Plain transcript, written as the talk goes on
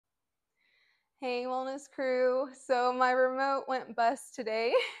Hey, wellness crew. So my remote went bust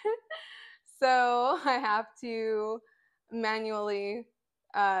today. So I have to manually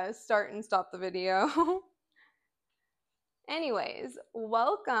start and stop the video. Anyways,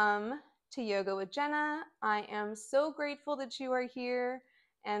 welcome to Yoga with Jenna. I am so grateful that you are here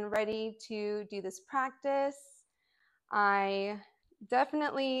and ready to do this practice. I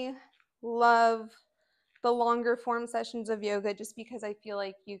definitely love the longer form sessions of yoga just because I feel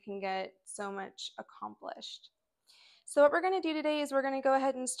like you can get so much accomplished. So what we're going to do today is we're going to go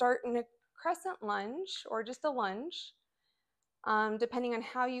ahead and start in a crescent lunge or just a lunge. Depending on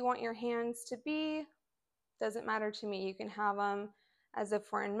how you want your hands to be, doesn't matter to me. You can have them as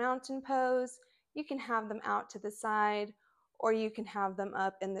if we're in mountain pose, you can have them out to the side, or you can have them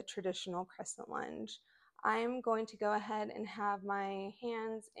up in the traditional crescent lunge. I'm going to go ahead and have my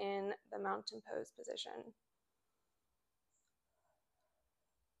hands in the mountain pose position.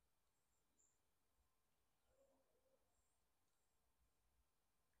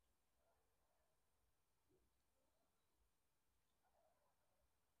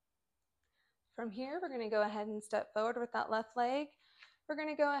 From here, we're going to go ahead and step forward with that left leg. We're going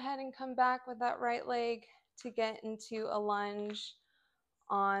to go ahead and come back with that right leg to get into a lunge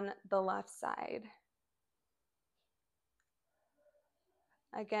on the left side.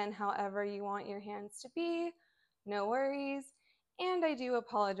 Again, however you want your hands to be, no worries. And I do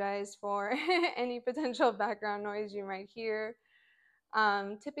apologize for any potential background noise you might hear.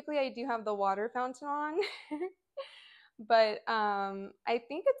 Typically, I do have the water fountain on, but I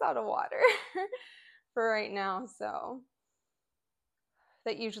think it's out of water for right now, so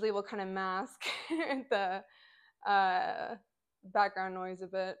that usually will kind of mask the background noise a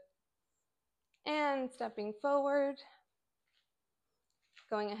bit. And stepping forward,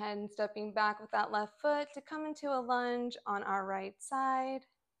 going ahead and stepping back with that left foot to come into a lunge on our right side.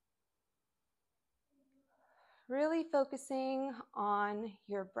 Really focusing on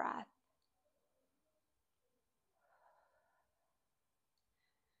your breath.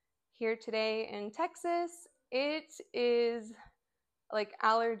 Here today in Texas, it is like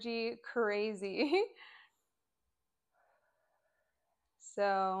allergy crazy.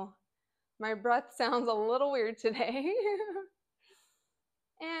 So my breath sounds a little weird today.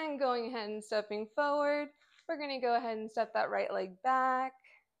 And going ahead and stepping forward, we're going to go ahead and step that right leg back.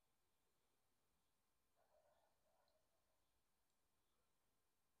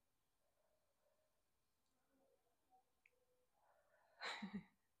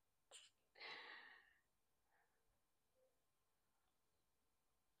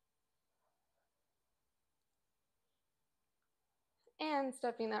 And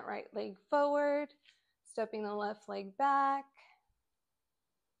stepping that right leg forward, stepping the left leg back.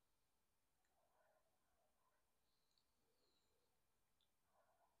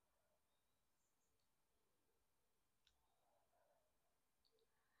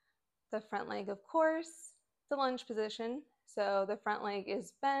 The front leg, of course, the lunge position. So the front leg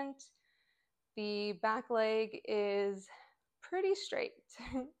is bent. The back leg is pretty straight.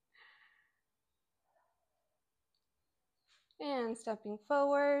 And stepping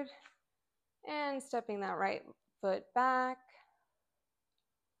forward and stepping that right foot back.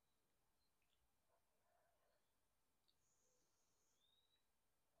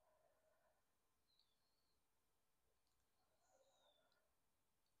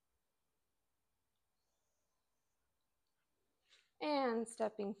 And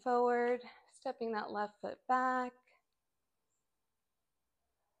stepping forward, stepping that left foot back.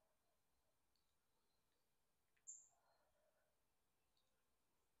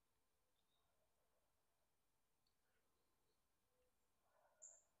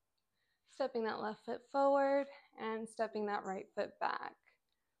 Stepping that left foot forward and stepping that right foot back.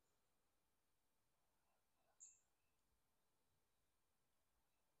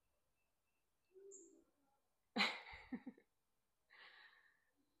 I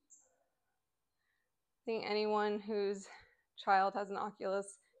think anyone whose child has an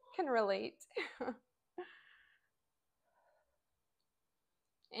Oculus can relate.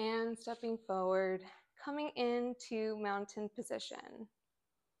 And stepping forward, coming into mountain position.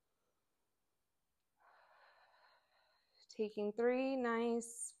 Taking 3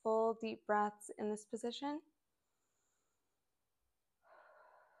 nice, full, deep breaths in this position.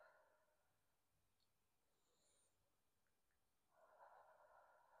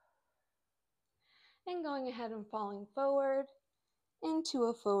 And going ahead and falling forward into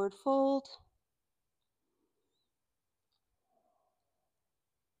a forward fold.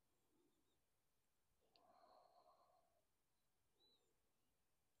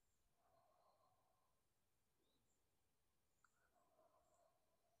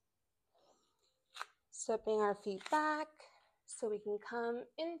 Stepping our feet back so we can come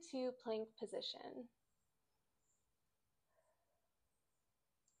into plank position.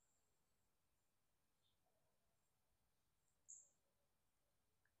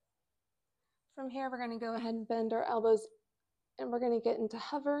 From here, we're going to go ahead and bend our elbows, and we're going to get into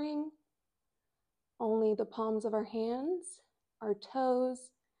hovering. Only the palms of our hands, our toes,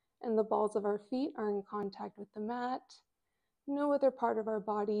 and the balls of our feet are in contact with the mat. No other part of our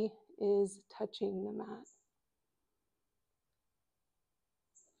body is touching the mat.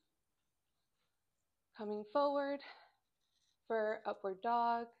 Coming forward for upward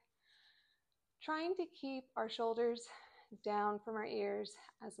dog, trying to keep our shoulders down from our ears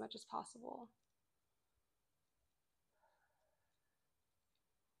as much as possible.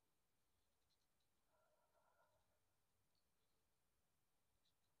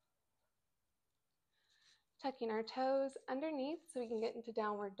 Tucking our toes underneath so we can get into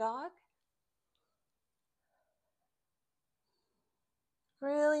downward dog.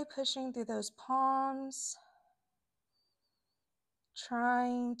 Really pushing through those palms.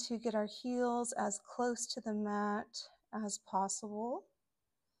 Trying to get our heels as close to the mat as possible.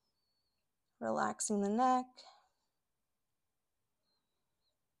 Relaxing the neck.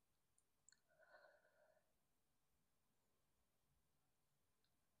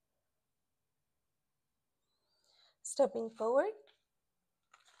 Stepping forward.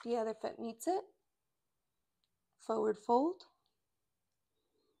 The other foot meets it. Forward fold.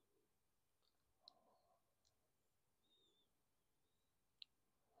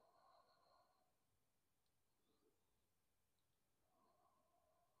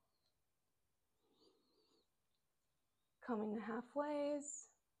 Coming to halfways.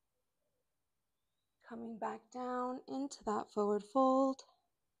 Coming back down into that forward fold.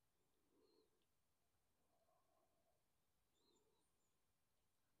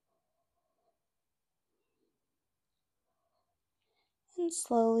 And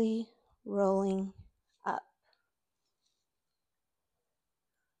slowly rolling up.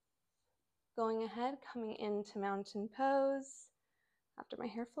 Going ahead, coming into mountain pose after my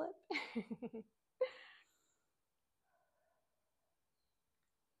hair flip.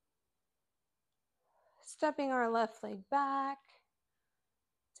 Stepping our left leg back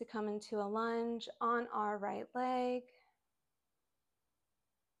to come into a lunge on our right leg.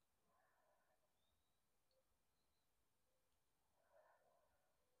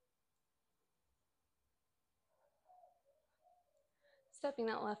 Stepping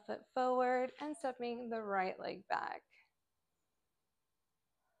that left foot forward and stepping the right leg back.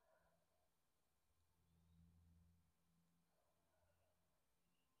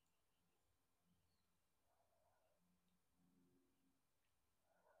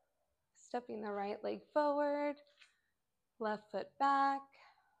 Stepping the right leg forward, left foot back.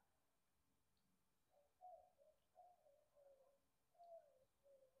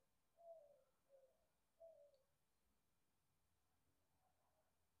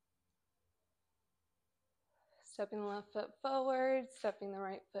 Stepping the left foot forward, stepping the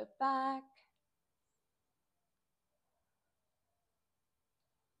right foot back.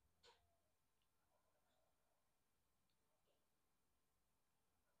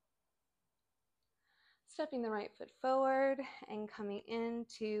 Stepping the right foot forward and coming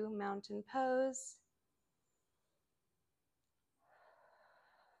into mountain pose.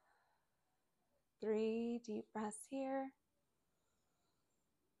 Three deep breaths here.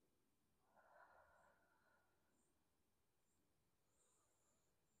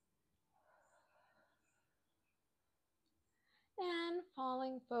 And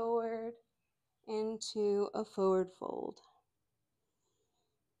falling forward into a forward fold.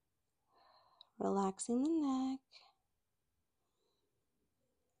 Relaxing the neck.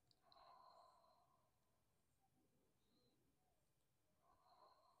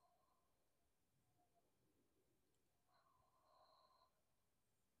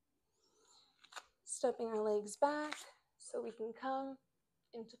 Stepping our legs back so we can come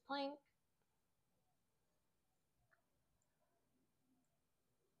into plank.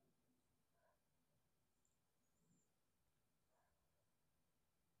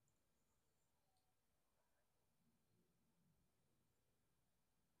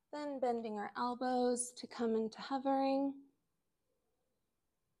 Then bending our elbows to come into hovering.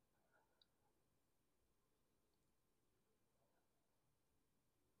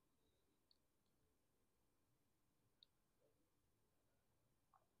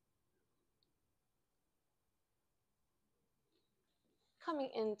 Coming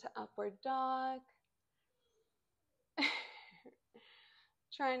into upward dog.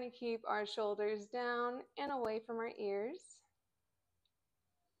 Trying to keep our shoulders down and away from our ears.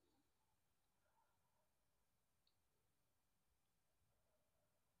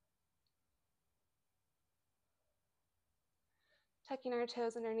 Tucking our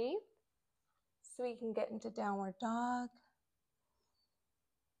toes underneath so we can get into downward dog.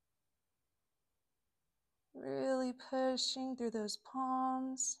 Really pushing through those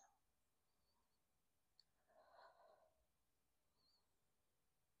palms.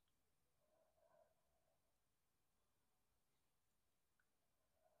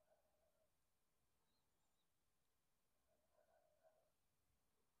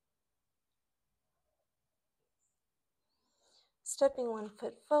 Stepping one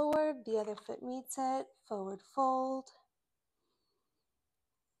foot forward, the other foot meets it, forward fold.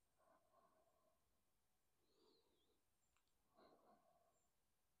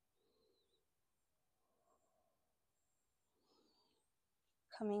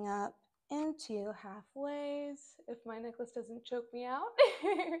 Coming up into halfways, if my necklace doesn't choke me out.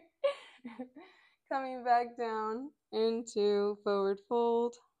 Coming back down into forward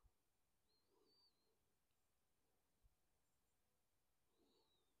fold.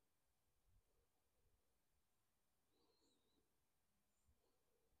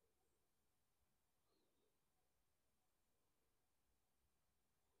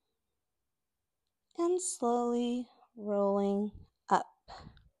 And slowly rolling up.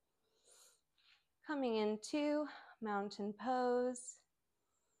 Coming into mountain pose.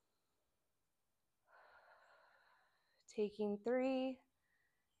 Taking 3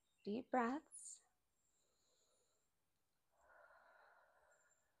 deep breaths.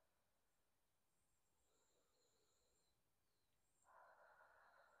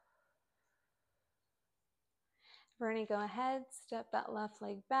 We're going to go ahead, step that left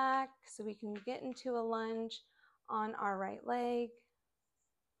leg back so we can get into a lunge on our right leg.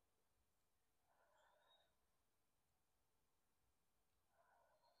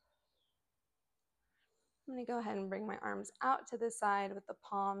 I'm going to go ahead and bring my arms out to the side with the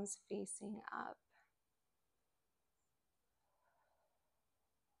palms facing up.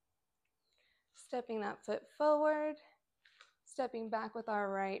 Stepping that foot forward, stepping back with our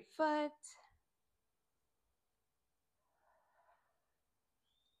right foot.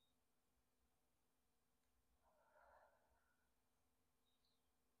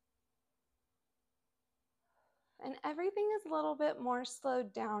 And everything is a little bit more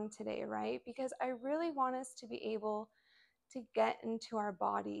slowed down today, right? Because I really want us to be able to get into our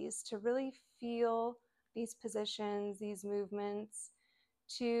bodies, to really feel these positions, these movements,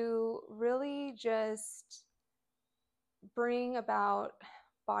 to really just bring about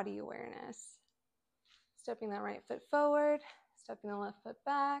body awareness. Stepping that right foot forward, stepping the left foot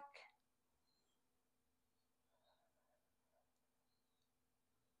back.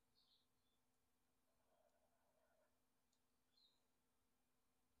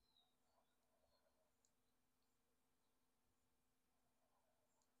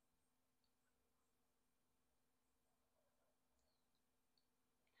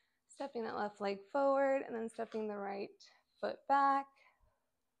 Stepping that left leg forward and then stepping the right foot back.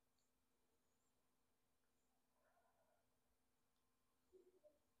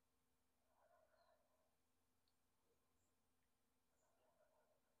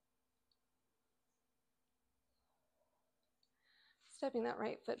 Stepping that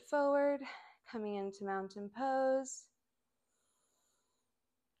right foot forward, coming into mountain pose.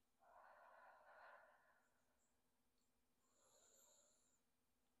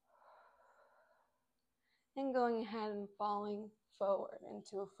 And going ahead and falling forward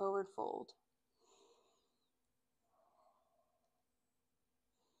into a forward fold.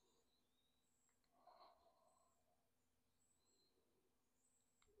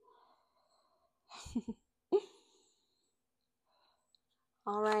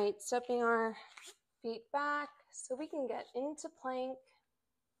 All right, stepping our feet back so we can get into plank.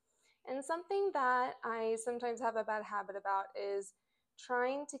 And something that I sometimes have a bad habit about is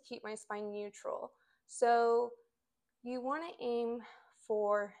trying to keep my spine neutral. So you want to aim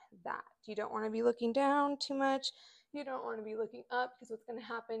for that. You don't want to be looking down too much. You don't want to be looking up because what's going to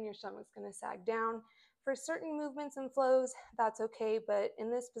happen, your stomach's going to sag down. For certain movements and flows, that's okay. But in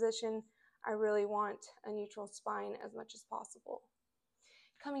this position, I really want a neutral spine as much as possible.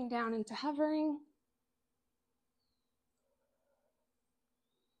 Coming down into hovering.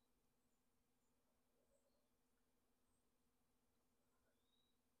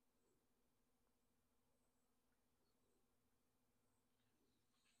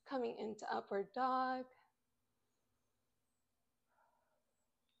 Coming into upward dog.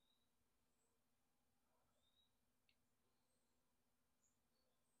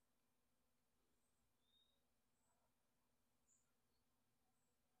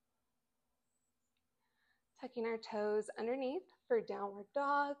 Tucking our toes underneath for downward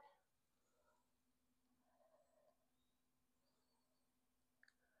dog.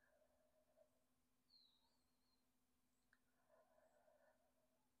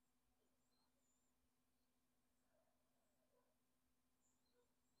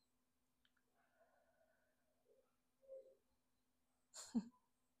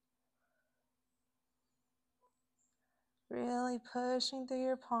 Really pushing through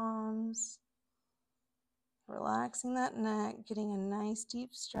your palms, relaxing that neck, getting a nice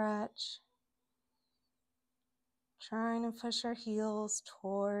deep stretch. Trying to push our heels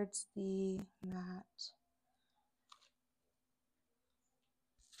towards the mat.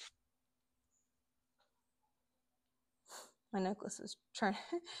 My necklace was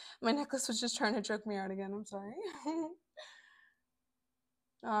just trying to choke me out again. I'm sorry.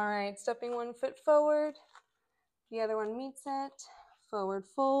 All right, stepping one foot forward. The other one meets it. Forward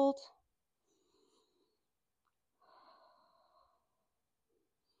fold.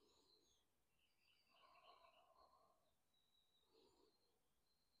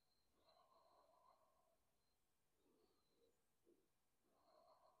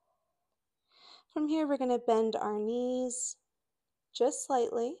 From here, we're going to bend our knees just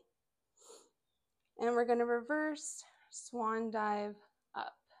slightly. And we're going to reverse swan dive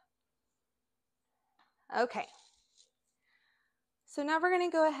up. Okay. So now we're going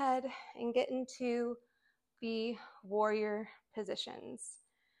to go ahead and get into the warrior positions.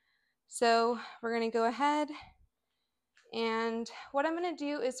 So we're going to go ahead, and what I'm going to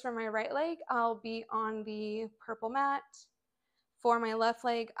do is for my right leg, I'll be on the purple mat. For my left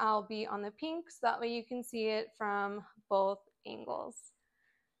leg, I'll be on the pink, so that way you can see it from both angles.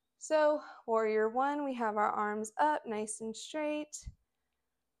 So warrior one, we have our arms up nice and straight.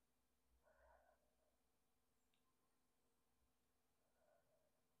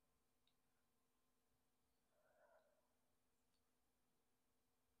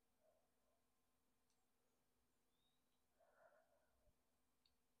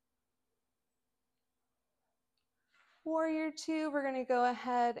 Warrior two, we're going to go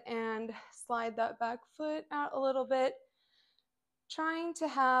ahead and slide that back foot out a little bit, trying to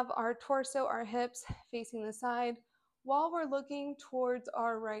have our torso, our hips facing the side while we're looking towards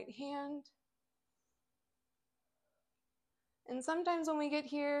our right hand. And sometimes when we get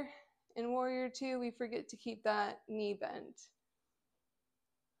here in warrior two, we forget to keep that knee bent.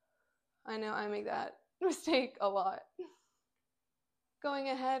 I know I make that mistake a lot. Going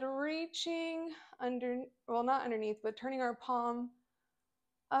ahead, reaching under, well, not underneath, but turning our palm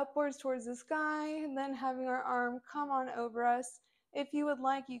upwards towards the sky, and then having our arm come on over us. If you would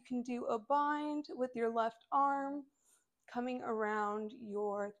like, you can do a bind with your left arm coming around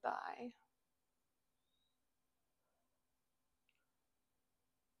your thigh.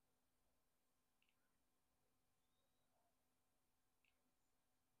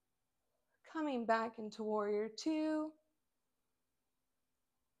 Coming back into warrior two.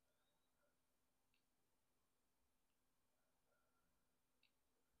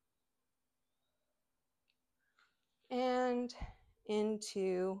 And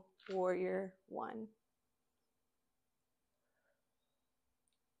into warrior one.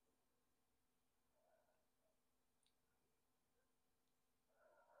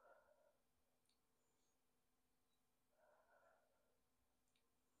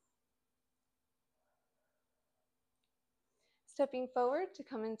 Stepping forward to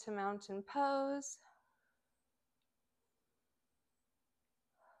come into mountain pose.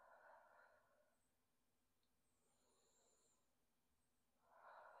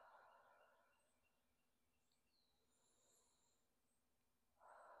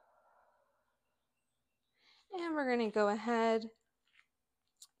 And we're going to go ahead,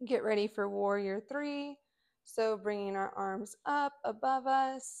 get ready for warrior three. So bringing our arms up above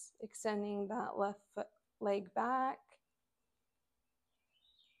us, extending that left foot leg back.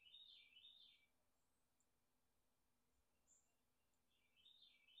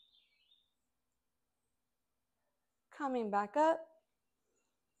 Coming back up.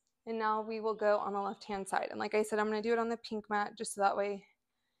 And now we will go on the left-hand side. And like I said, I'm going to do it on the pink mat just so that way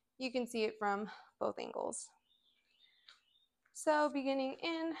you can see it from both angles. So beginning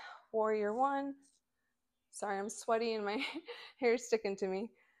in warrior one. Sorry, I'm sweaty and my hair is sticking to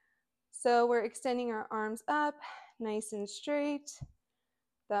me. So we're extending our arms up nice and straight.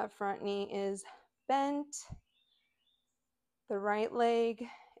 That front knee is bent. The right leg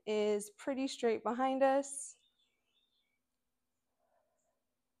is pretty straight behind us.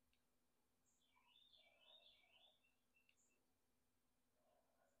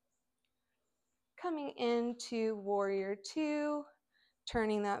 Coming into warrior two,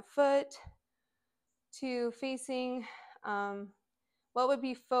 turning that foot to facing what would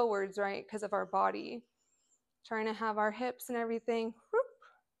be forwards, right? Because of our body. Trying to have our hips and everything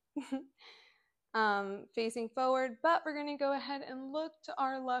facing forward, but we're going to go ahead and look to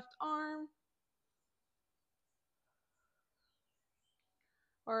our left arm,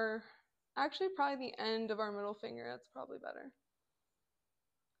 or actually probably the end of our middle finger. That's probably better.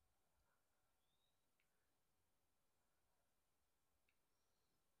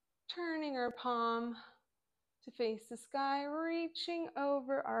 Turning our palm to face the sky, reaching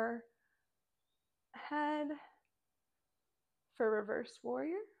over our head for reverse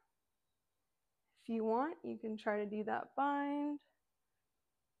warrior. If you want, you can try to do that bind.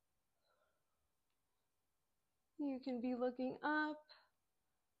 You can be looking up,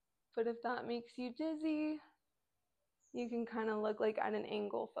 but if that makes you dizzy, you can kind of look like at an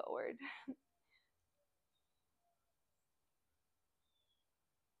angle forward.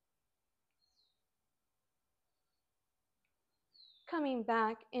 Coming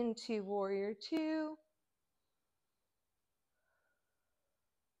back into warrior two.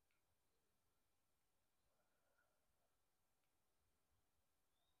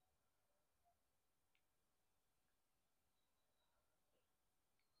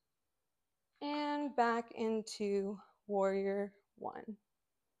 And back into warrior one.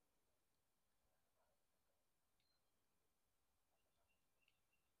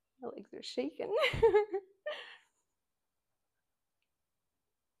 My legs are shaking.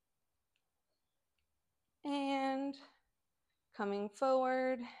 And coming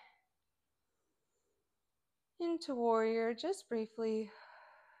forward into warrior, just briefly.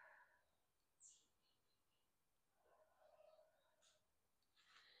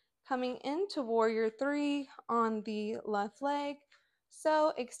 Coming into warrior three on the left leg.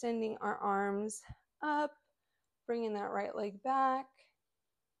 So extending our arms up, bringing that right leg back.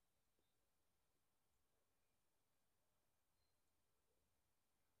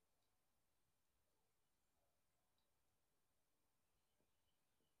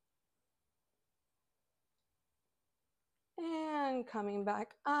 And coming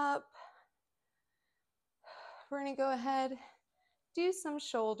back up. We're gonna go ahead, do some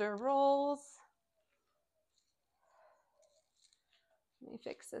shoulder rolls. Let me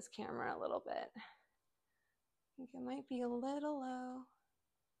fix this camera a little bit. I think it might be a little low.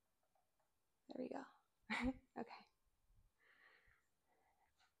 There we go. Okay.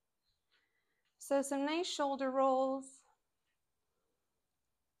 So some nice shoulder rolls.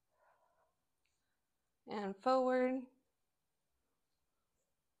 And forward.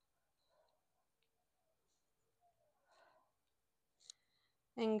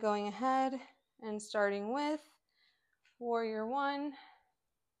 And going ahead and starting with warrior one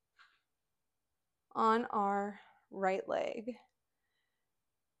on our right leg.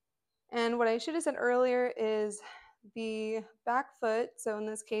 And what I should have said earlier is the back foot, so in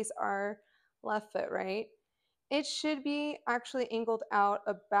this case our left foot, right? It should be actually angled out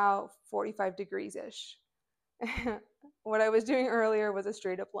about 45 degrees-ish. What I was doing earlier was a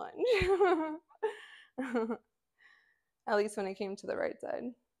straight up lunge. At least when it came to the right side.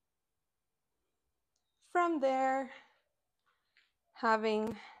 From there,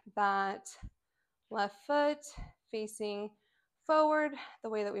 having that left foot facing forward the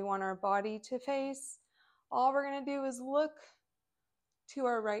way that we want our body to face, all we're going to do is look to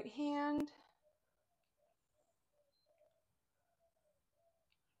our right hand.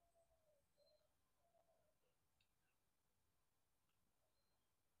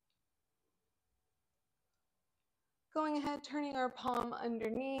 Going ahead, turning our palm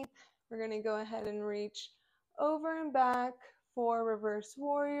underneath, we're going to go ahead and reach over and back for reverse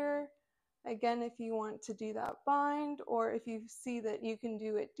warrior. Again, if you want to do that bind, or if you see that you can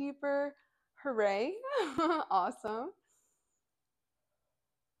do it deeper, hooray, awesome.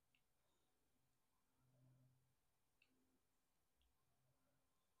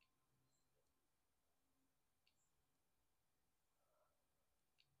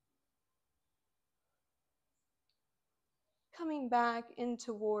 Coming back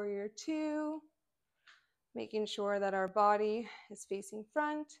into warrior two, making sure that our body is facing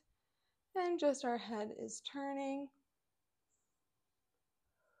front and just our head is turning.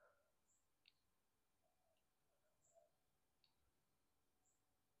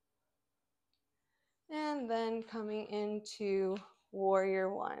 And then coming into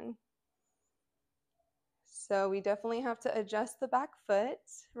warrior one. So we definitely have to adjust the back foot,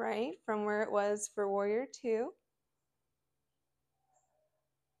 right, from where it was for warrior two.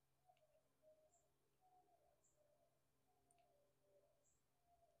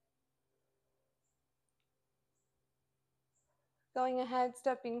 Going ahead,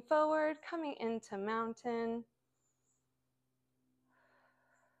 stepping forward, coming into mountain.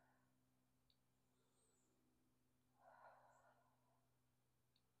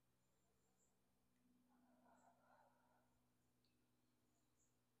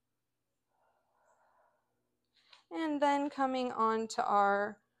 And then coming onto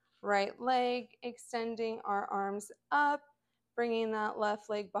our right leg, extending our arms up, bringing that left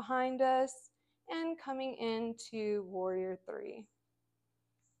leg behind us, and coming into warrior three.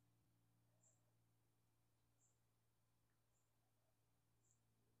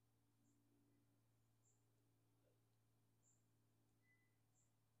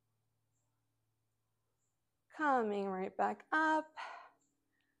 Coming right back up,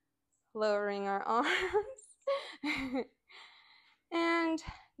 lowering our arms. And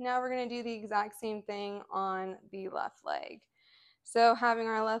now we're going to do the exact same thing on the left leg. So having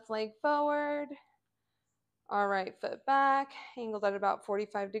our left leg forward, our right foot back, angled at about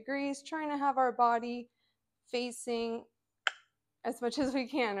 45 degrees, trying to have our body facing as much as we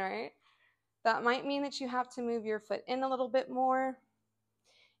can, right? That might mean that you have to move your foot in a little bit more.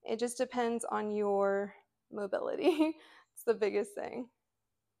 It just depends on your mobility. It's the biggest thing.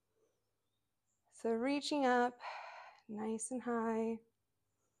 So reaching up nice and high.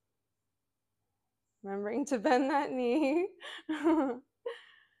 Remembering to bend that knee.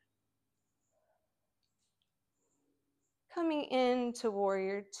 Coming into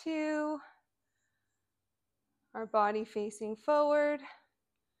warrior two. Our body facing forward.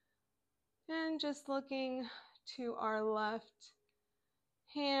 And just looking to our left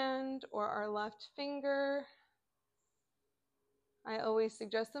hand or our left finger. I always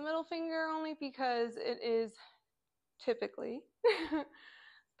suggest the middle finger only because it is typically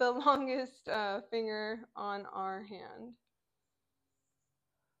the longest finger on our hand.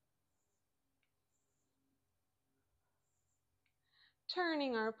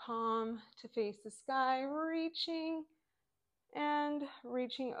 Turning our palm to face the sky, reaching and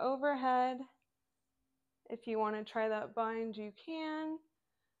reaching overhead. If you want to try that bind, you can,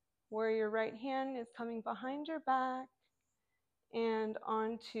 where your right hand is coming behind your back and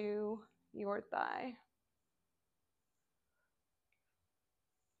onto your thigh.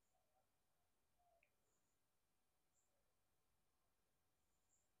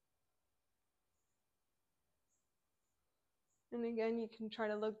 And again, you can try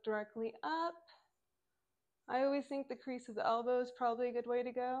to look directly up. I always think the crease of the elbow is probably a good way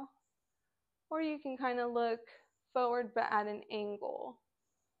to go. Or you can kind of look forward but at an angle.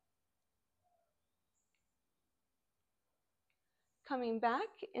 Coming back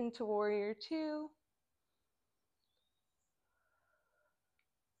into warrior two.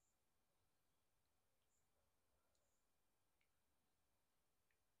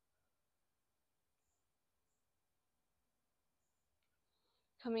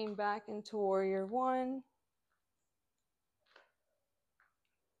 Coming back into warrior one.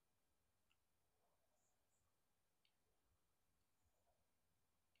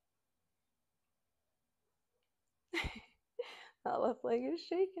 That left leg is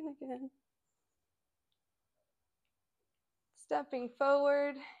shaking again. Stepping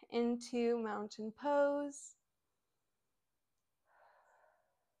forward into mountain pose.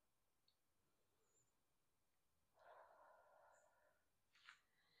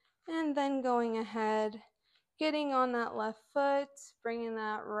 And then going ahead, getting on that left foot, bringing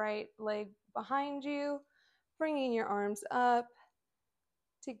that right leg behind you, bringing your arms up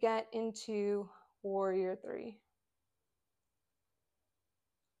to get into warrior three.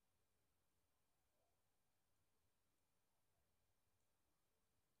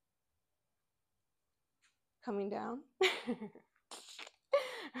 Coming down.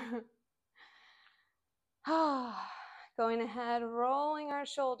 Going ahead, rolling our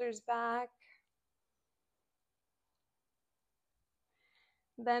shoulders back.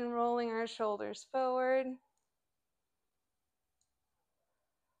 Then rolling our shoulders forward.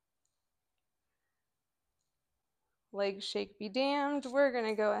 Legs shake be damned. We're going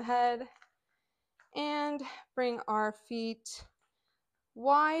to go ahead and bring our feet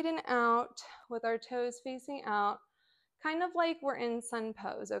wide and out with our toes facing out, kind of like we're in sun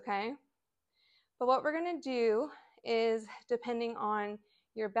pose, okay? But what we're going to do is, depending on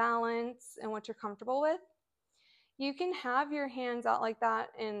your balance and what you're comfortable with, you can have your hands out like that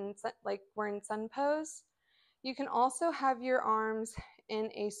in like we're in sun pose. You can also have your arms in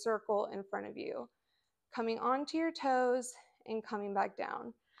a circle in front of you, coming onto your toes and coming back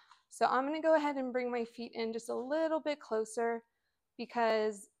down. So I'm going to go ahead and bring my feet in just a little bit closer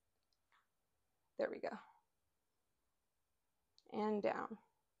because there we go. And down.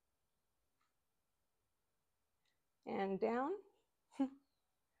 And down.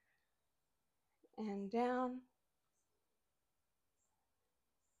 And down.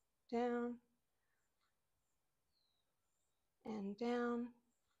 Down. And down.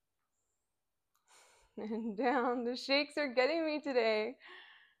 And down. The shakes are getting me today.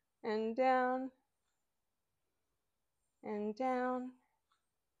 And down. And down.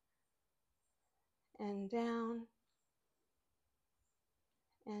 And down.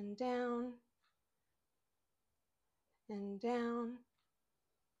 And down. And down.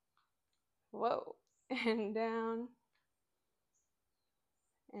 Whoa. And down.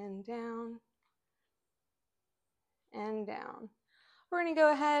 And down. And down. We're going to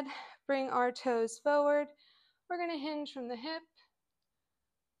go ahead, bring our toes forward, We're going to hinge from the hip,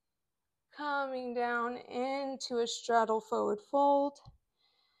 coming down into a straddle forward fold.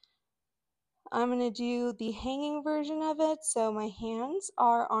 I'm going to do the hanging version of it, so my hands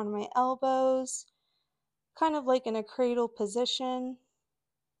are on my elbows, kind of like in a cradle position.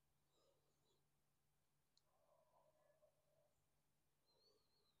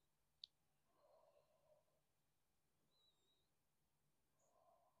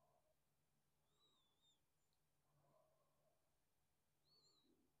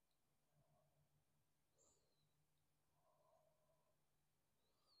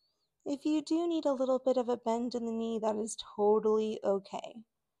 If you do need a little bit of a bend in the knee, that is totally okay.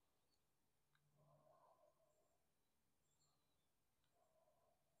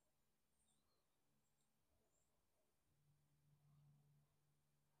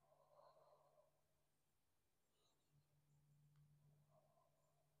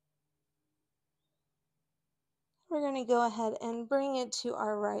 We're going to go ahead and bring it to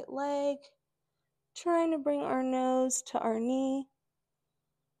our right leg, trying to bring our nose to our knee.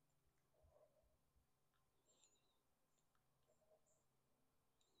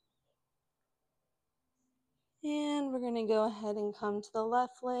 And we're going to go ahead and come to the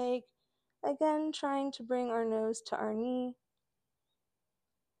left leg, again trying to bring our nose to our knee.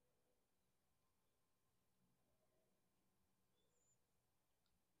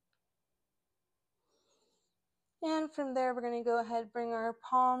 And from there, we're going to go ahead and bring our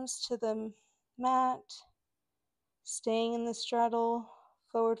palms to the mat, staying in the straddle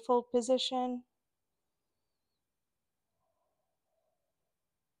forward fold position.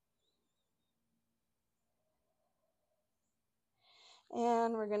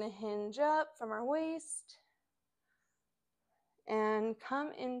 And we're going to hinge up from our waist and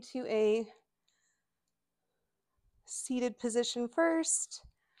come into a seated position first.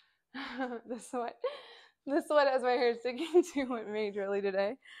 This sweat as my hair is sticking to it majorly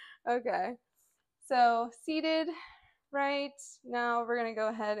today. Okay, so seated, right? Now we're going to go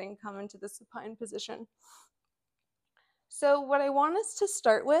ahead and come into the supine position. So what I want us to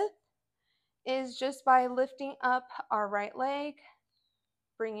start with is just by lifting up our right leg,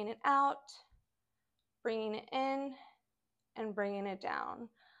 bringing it out, bringing it in, and bringing it down.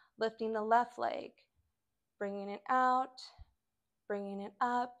 Lifting the left leg, bringing it out, bringing it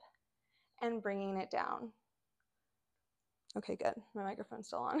up, and bringing it down. Okay, good. My microphone's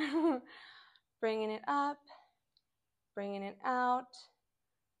still on. Bringing it up, bringing it out,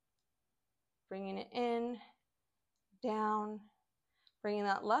 bringing it in, down, bringing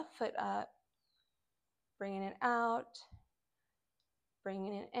that left foot up, bringing it out,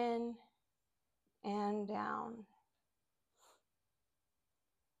 bringing it in, and down.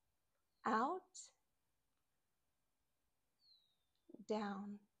 Out,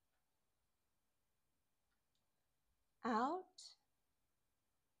 down, out,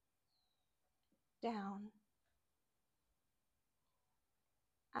 down,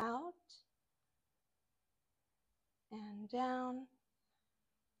 out, and down,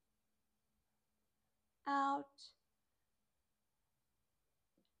 out,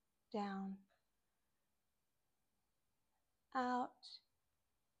 down, out,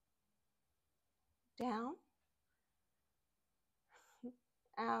 down,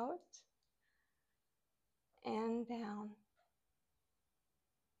 out, and down,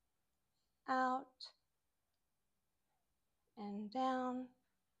 out, and down,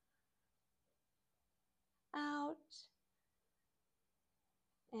 out,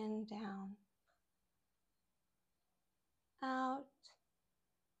 and down, out,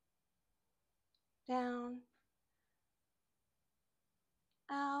 down,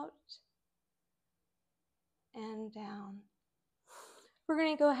 out, and down. We're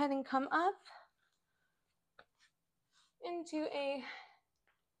going to go ahead and come up into a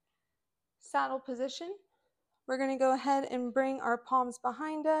saddle position. We're going to go ahead and bring our palms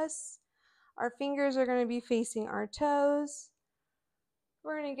behind us. Our fingers are going to be facing our toes.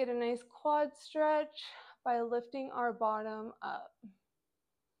 We're going to get a nice quad stretch by lifting our bottom up.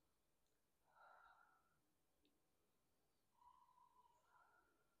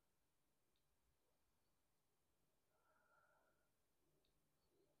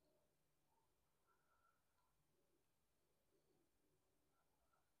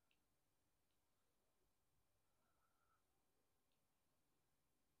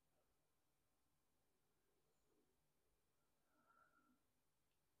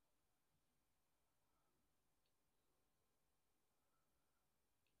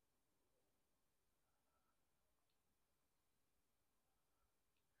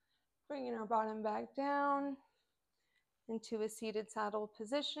 Bringing our bottom back down into a seated saddle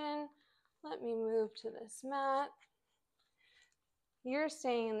position. Let me move to this mat. You're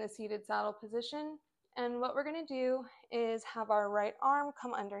staying in the seated saddle position, and what we're going to do is have our right arm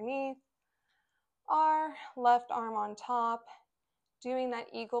come underneath, our left arm on top, doing that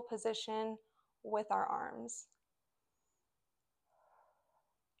eagle position with our arms.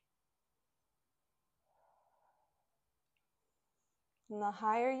 And the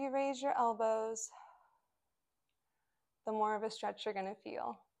higher you raise your elbows, the more of a stretch you're going to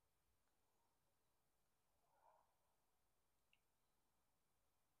feel.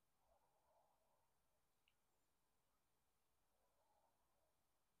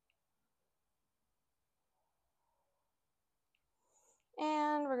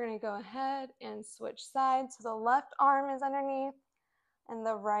 And we're going to go ahead and switch sides. So the left arm is underneath and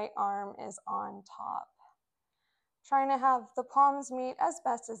the right arm is on top. Trying to have the palms meet as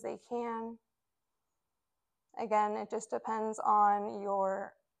best as they can. Again, it just depends on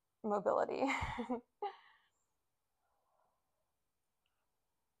your mobility.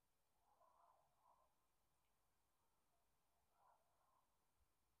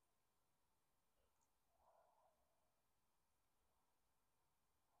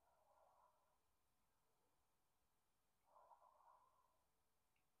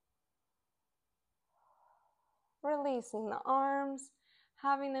 Releasing the arms,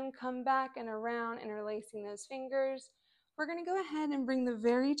 having them come back and around, interlacing those fingers. We're going to go ahead and bring the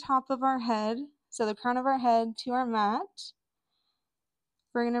very top of our head, so the crown of our head, to our mat.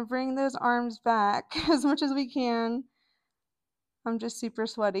 We're going to bring those arms back as much as we can. I'm just super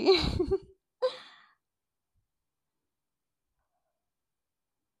sweaty.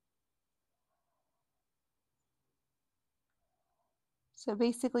 So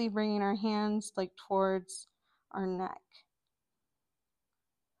basically bringing our hands like towards our neck.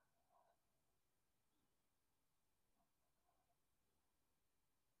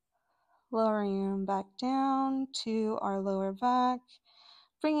 Lowering them back down to our lower back,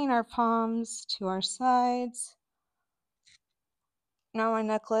 bringing our palms to our sides. Now my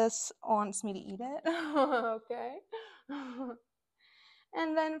necklace wants me to eat it. Okay.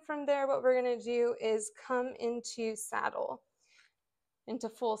 And then from there, what we're going to do is come into saddle, into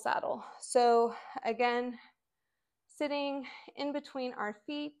full saddle. So again, sitting in between our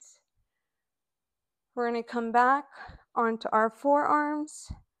feet, we're going to come back onto our forearms.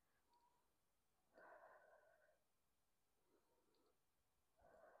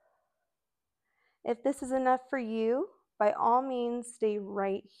 If this is enough for you, by all means, stay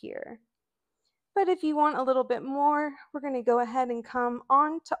right here. But if you want a little bit more, we're going to go ahead and come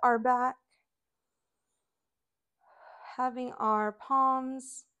onto our back, having our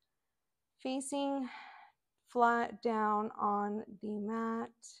palms facing flat down on the mat.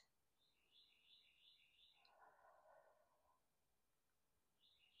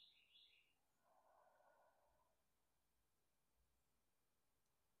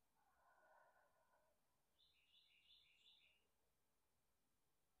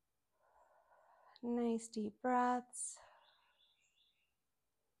 Nice deep breaths.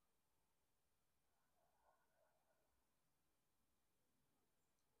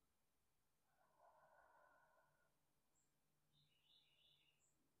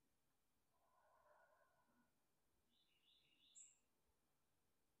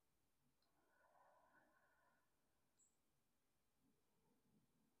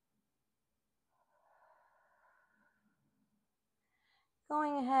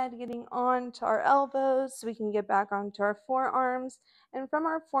 Going ahead, getting onto our elbows so we can get back onto our forearms. And from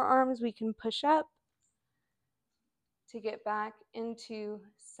our forearms, we can push up to get back into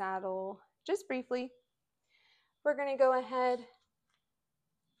saddle just briefly. We're going to go ahead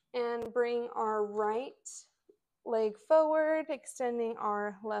and bring our right leg forward, extending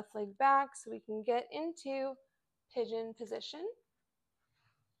our left leg back so we can get into pigeon position.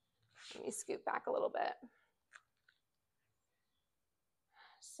 Let me scoot back a little bit.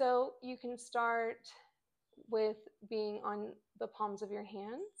 So you can start with being on the palms of your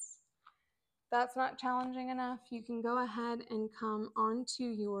hands. That's not challenging enough. You can go ahead and come onto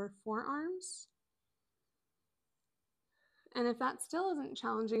your forearms. And if that still isn't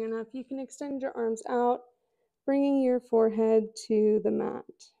challenging enough, you can extend your arms out, bringing your forehead to the mat.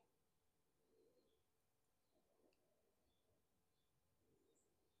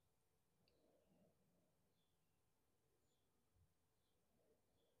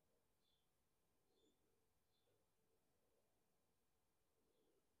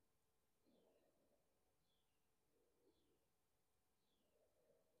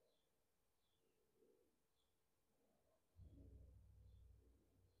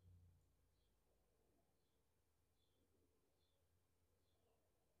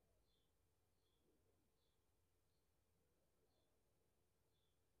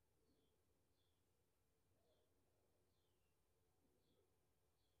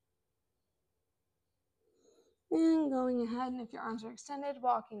 And going ahead, and if your arms are extended,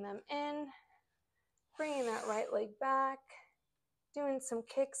 walking them in, bringing that right leg back, doing some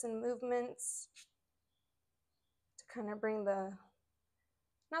kicks and movements to kind of bring the,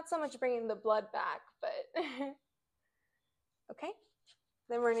 not so much bringing the blood back, but okay.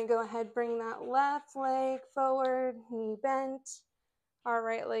 Then we're going to go ahead, bring that left leg forward, knee bent. Our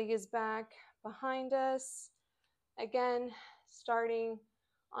right leg is back behind us. Again, starting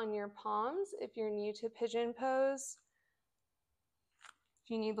on your palms if you're new to pigeon pose.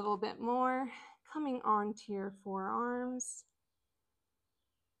 If you need a little bit more, coming onto your forearms.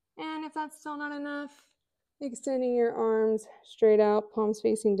 And if that's still not enough, extending your arms straight out, palms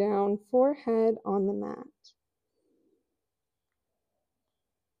facing down, forehead on the mat.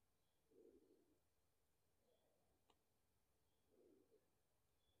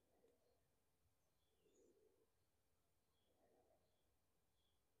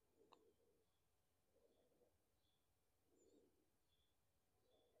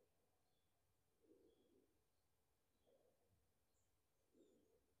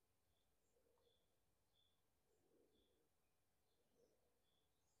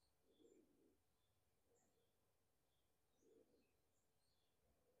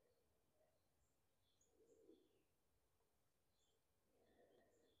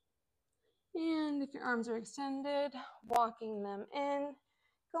 And if your arms are extended, walking them in,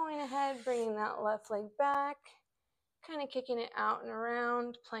 going ahead, bringing that left leg back, kind of kicking it out and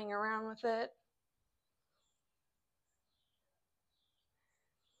around, playing around with it.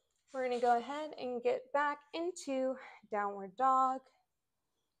 We're going to go ahead and get back into downward dog,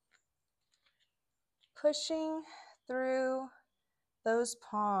 pushing through those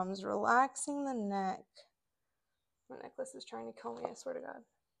palms, relaxing the neck. My necklace is trying to kill me, I swear to God.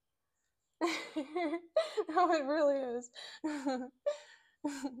 No, it really is.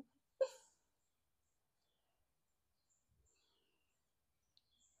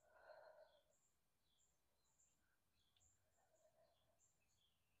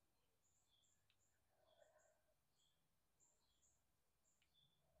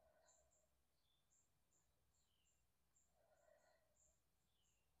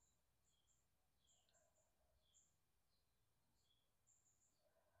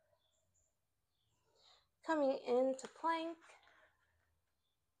 Coming into plank.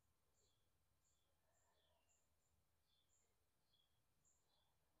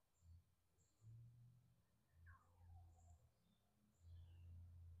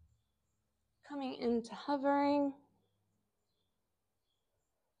 Coming into hovering.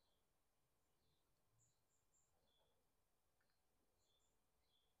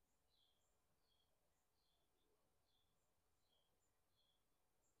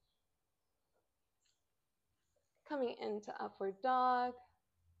 Coming into upward dog.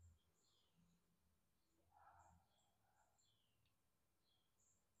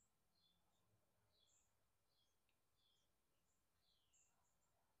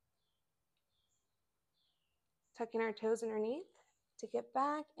 Tucking our toes underneath to get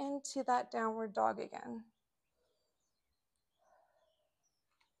back into that downward dog again.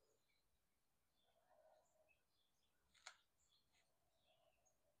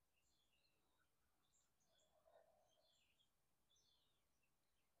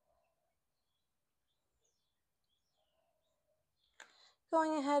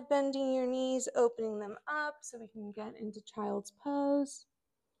 Going ahead, bending your knees, opening them up so we can get into child's pose.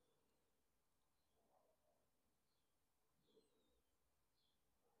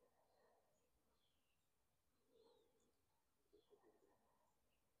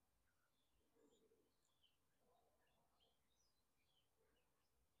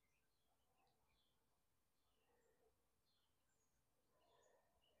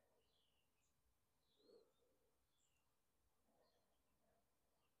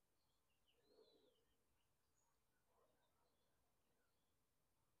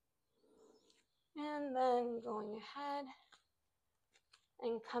 And then going ahead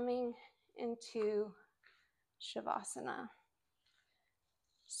and coming into Shavasana.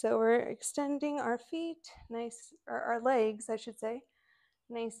 So we're extending our feet, or our legs, I should say,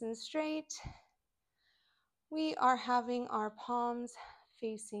 nice and straight. We are having our palms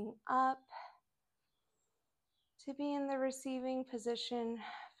facing up to be in the receiving position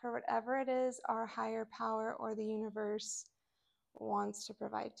for whatever it is our higher power or the universe wants to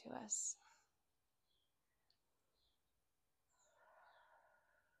provide to us.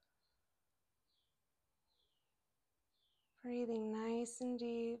 Breathing nice and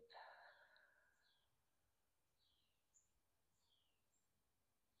deep.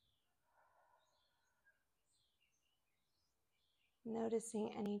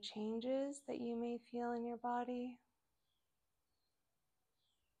 Noticing any changes that you may feel in your body.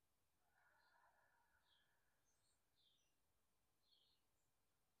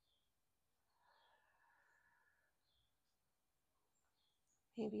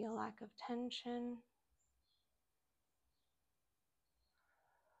 Maybe a lack of tension.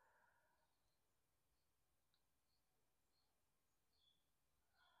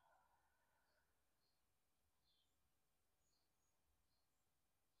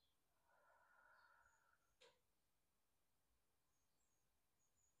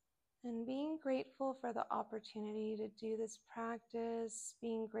 And being grateful for the opportunity to do this practice,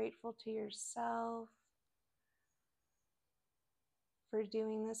 being grateful to yourself for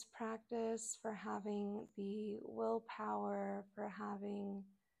doing this practice, for having the willpower, for having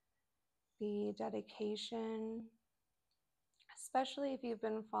the dedication, especially if you've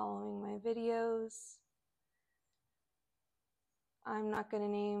been following my videos. I'm not going to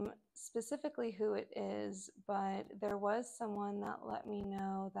name specifically who it is, but there was someone that let me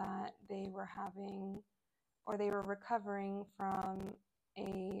know that they were having or they were recovering from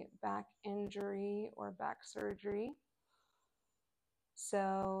a back injury or back surgery.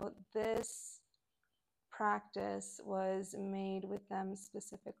 So this practice was made with them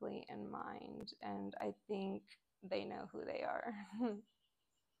specifically in mind, and I think they know who they are.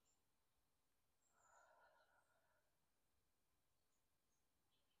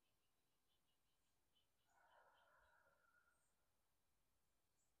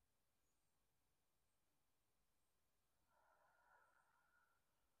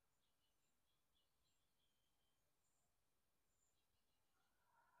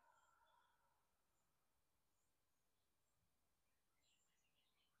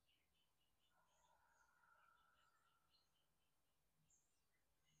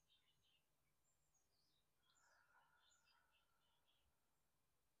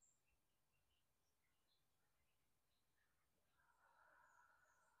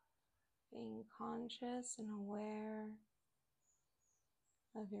 Being conscious and aware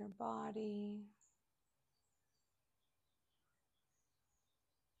of your body.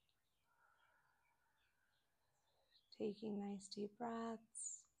 Taking nice deep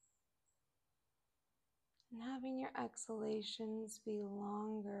breaths. And having your exhalations be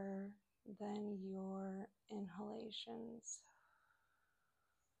longer than your inhalations.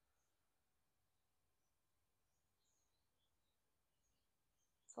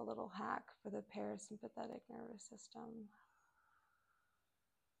 It's a little hack for the parasympathetic nervous system.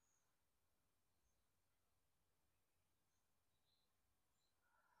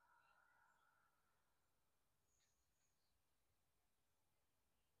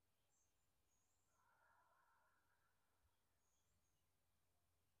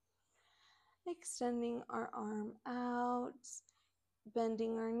 Extending our arm out,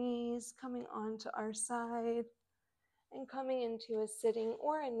 bending our knees, coming onto our side, and coming into a sitting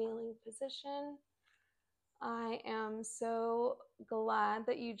or a kneeling position. I am so glad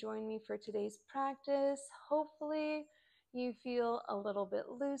that you joined me for today's practice. Hopefully you feel a little bit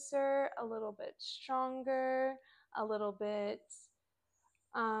looser, a little bit stronger, a little bit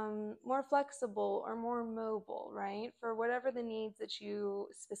more flexible or more mobile, right? For whatever the needs that you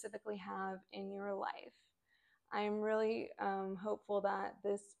specifically have in your life. I'm really hopeful that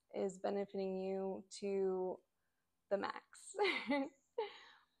this is benefiting you to the max.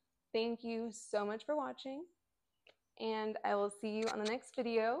 Thank you so much for watching, and I will see you on the next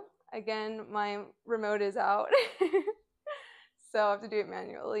video. Again, my remote is out, so I have to do it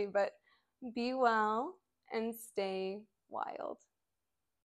manually, but be well and stay wild.